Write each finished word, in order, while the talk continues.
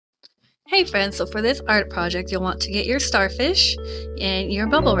Hey friends, so for this art project you'll want to get your starfish and your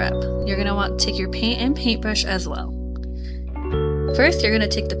bubble wrap. You're going to want to take your paint and paintbrush as well. First you're going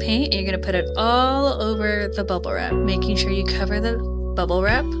to take the paint and you're going to put it all over the bubble wrap, making sure you cover the bubble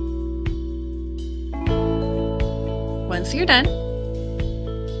wrap. Once you're done,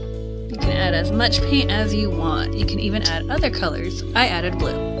 you can add as much paint as you want. You can even add other colors. I added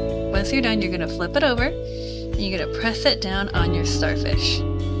blue. Once you're done, you're going to flip it over and you're going to press it down on your starfish.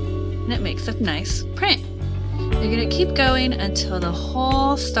 And it makes a nice print. You're going to keep going until the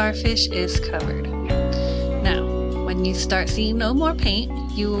whole starfish is covered. Now, when you start seeing no more paint,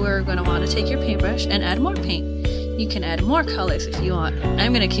 you are going to want to take your paintbrush and add more paint. You can add more colors if you want.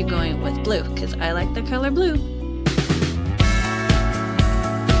 I'm going to keep going with blue because I like the color blue.